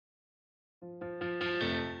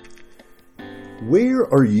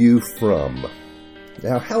Where are you from?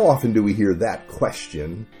 Now, how often do we hear that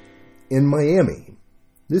question in Miami?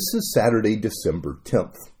 This is Saturday, December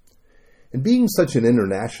 10th. And being such an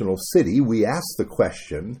international city, we ask the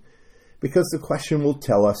question because the question will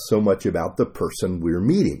tell us so much about the person we're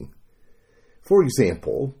meeting. For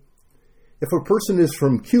example, if a person is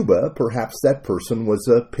from Cuba, perhaps that person was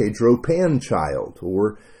a Pedro Pan child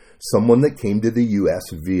or someone that came to the U.S.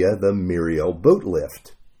 via the Muriel boat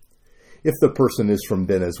lift. If the person is from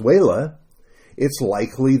Venezuela, it's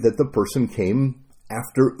likely that the person came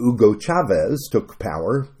after Hugo Chavez took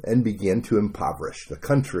power and began to impoverish the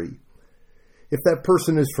country. If that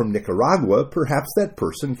person is from Nicaragua, perhaps that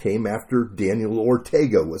person came after Daniel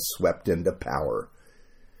Ortega was swept into power.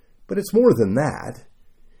 But it's more than that.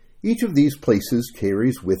 Each of these places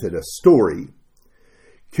carries with it a story.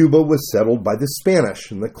 Cuba was settled by the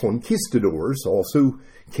Spanish, and the conquistadors also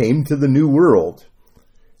came to the New World,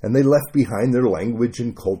 and they left behind their language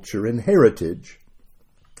and culture and heritage.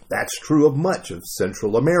 That's true of much of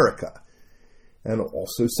Central America and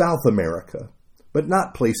also South America, but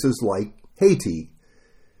not places like Haiti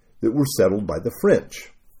that were settled by the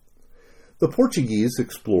French. The Portuguese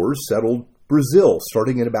explorers settled Brazil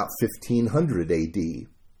starting in about 1500 AD.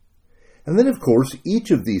 And then, of course, each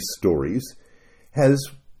of these stories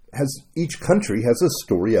each country has a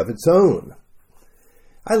story of its own.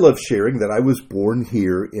 I love sharing that I was born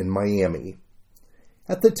here in Miami.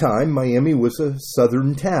 At the time, Miami was a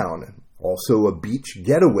southern town, also a beach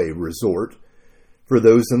getaway resort for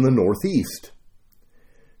those in the Northeast.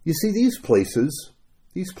 You see, these places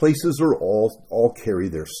are all carry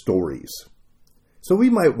their stories. So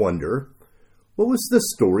we might wonder, what was the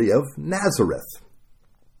story of Nazareth?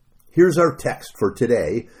 Here's our text for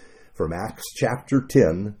today from Acts chapter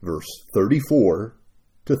 10, verse 34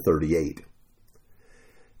 to 38.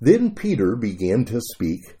 Then Peter began to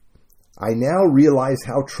speak, "I now realize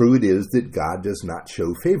how true it is that God does not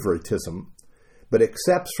show favoritism, but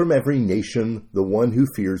accepts from every nation the one who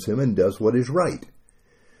fears him and does what is right.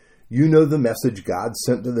 You know the message God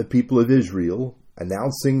sent to the people of Israel,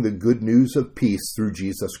 announcing the good news of peace through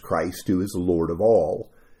Jesus Christ, who is Lord of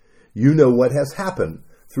all. You know what has happened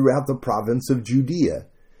throughout the province of Judea,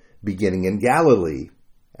 beginning in Galilee,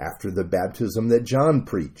 after the baptism that John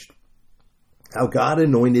preached, how God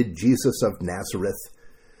anointed Jesus of Nazareth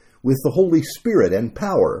with the Holy Spirit and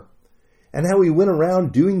power, and how he went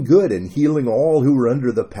around doing good and healing all who were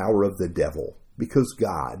under the power of the devil, because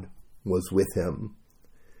God was with him."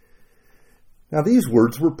 Now, these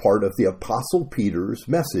words were part of the Apostle Peter's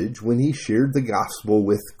message when he shared the gospel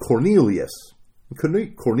with Cornelius.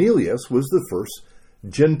 Cornelius was the first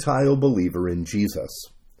Gentile believer in Jesus.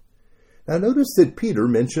 Now, notice that Peter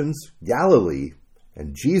mentions Galilee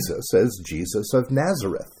and Jesus as Jesus of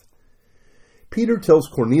Nazareth. Peter tells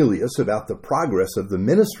Cornelius about the progress of the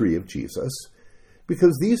ministry of Jesus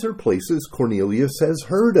because these are places Cornelius has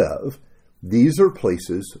heard of. These are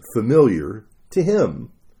places familiar to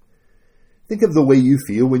him. Think of the way you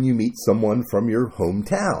feel when you meet someone from your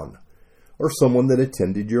hometown or someone that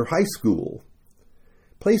attended your high school.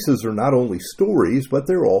 Places are not only stories, but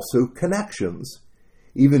they're also connections.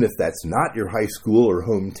 Even if that's not your high school or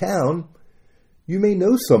hometown, you may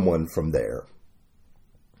know someone from there.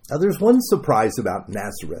 Now, there's one surprise about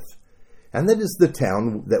Nazareth, and that is the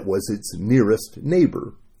town that was its nearest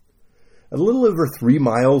neighbor. A little over 3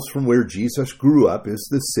 miles from where Jesus grew up is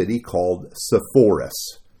the city called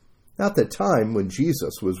Sepphoris. At the time when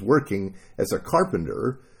Jesus was working as a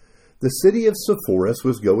carpenter, the city of Sepphoris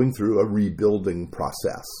was going through a rebuilding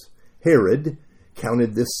process. Herod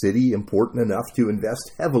counted this city important enough to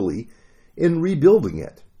invest heavily in rebuilding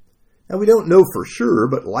it. Now, we don't know for sure,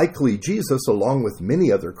 but likely Jesus, along with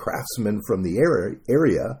many other craftsmen from the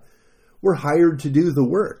area, were hired to do the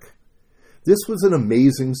work. This was an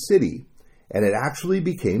amazing city, and it actually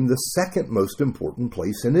became the second most important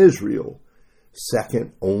place in Israel,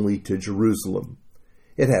 second only to Jerusalem.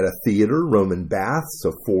 It had a theater, Roman baths,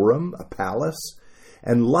 a forum, a palace,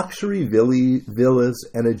 and luxury villas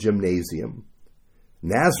and a gymnasium.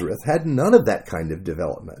 Nazareth had none of that kind of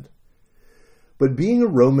development. But being a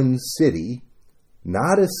Roman city,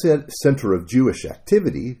 not a center of Jewish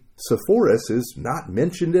activity, Sepphoris is not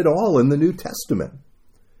mentioned at all in the New Testament.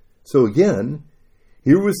 So again,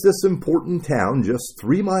 here was this important town just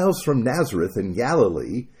 3 miles from Nazareth in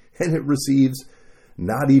Galilee, and it receives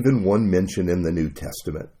not even one mention in the New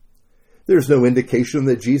Testament. There's no indication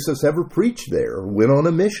that Jesus ever preached there or went on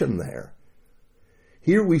a mission there.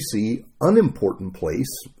 Here we see an unimportant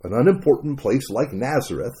place like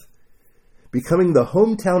Nazareth, becoming the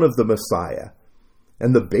hometown of the Messiah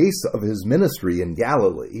and the base of his ministry in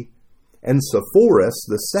Galilee, and Sepphoris,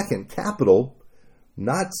 the second capital,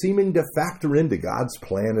 not seeming to factor into God's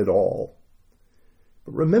plan at all.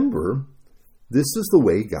 But remember, this is the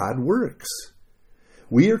way God works.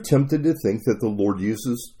 We are tempted to think that the Lord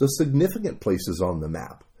uses the significant places on the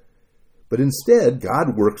map. But instead,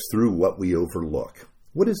 God works through what we overlook,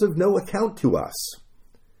 what is of no account to us.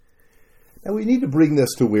 Now we need to bring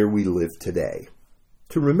this to where we live today,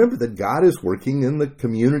 to remember that God is working in the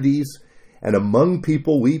communities and among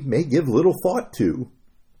people we may give little thought to.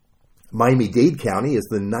 Miami-Dade County is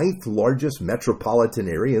the 9th largest metropolitan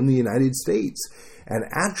area in the United States, and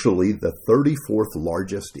actually the 34th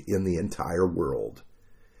largest in the entire world.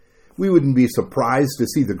 We wouldn't be surprised to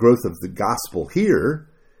see the growth of the gospel here,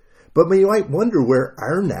 but we might wonder where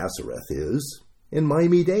our Nazareth is in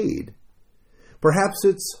Miami-Dade. Perhaps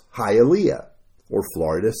it's Hialeah or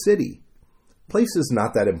Florida City, places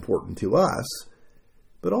not that important to us,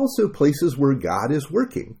 but also places where God is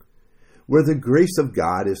working, where the grace of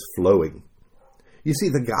God is flowing. You see,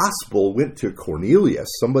 the gospel went to Cornelius,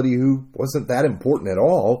 somebody who wasn't that important at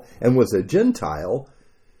all and was a Gentile,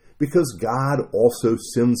 because God also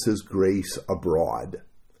sends his grace abroad.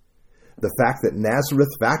 The fact that Nazareth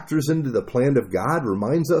factors into the plan of God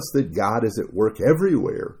reminds us that God is at work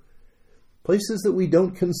everywhere, places that we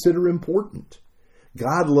don't consider important.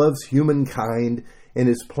 God loves humankind, and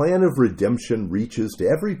his plan of redemption reaches to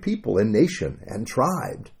every people and nation and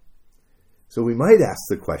tribe. So we might ask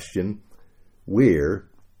the question, where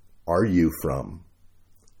are you from?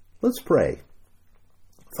 Let's pray.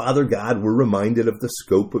 Father God, we're reminded of the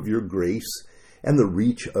scope of your grace and the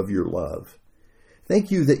reach of your love. Thank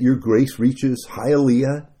you that your grace reaches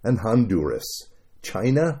Hialeah and Honduras,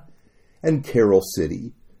 China and Carroll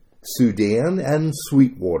City, Sudan and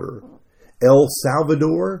Sweetwater, El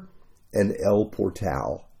Salvador and El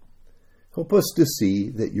Portal. Help us to see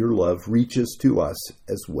that your love reaches to us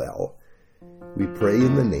as well. We pray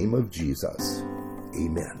in the name of Jesus.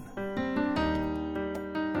 Amen.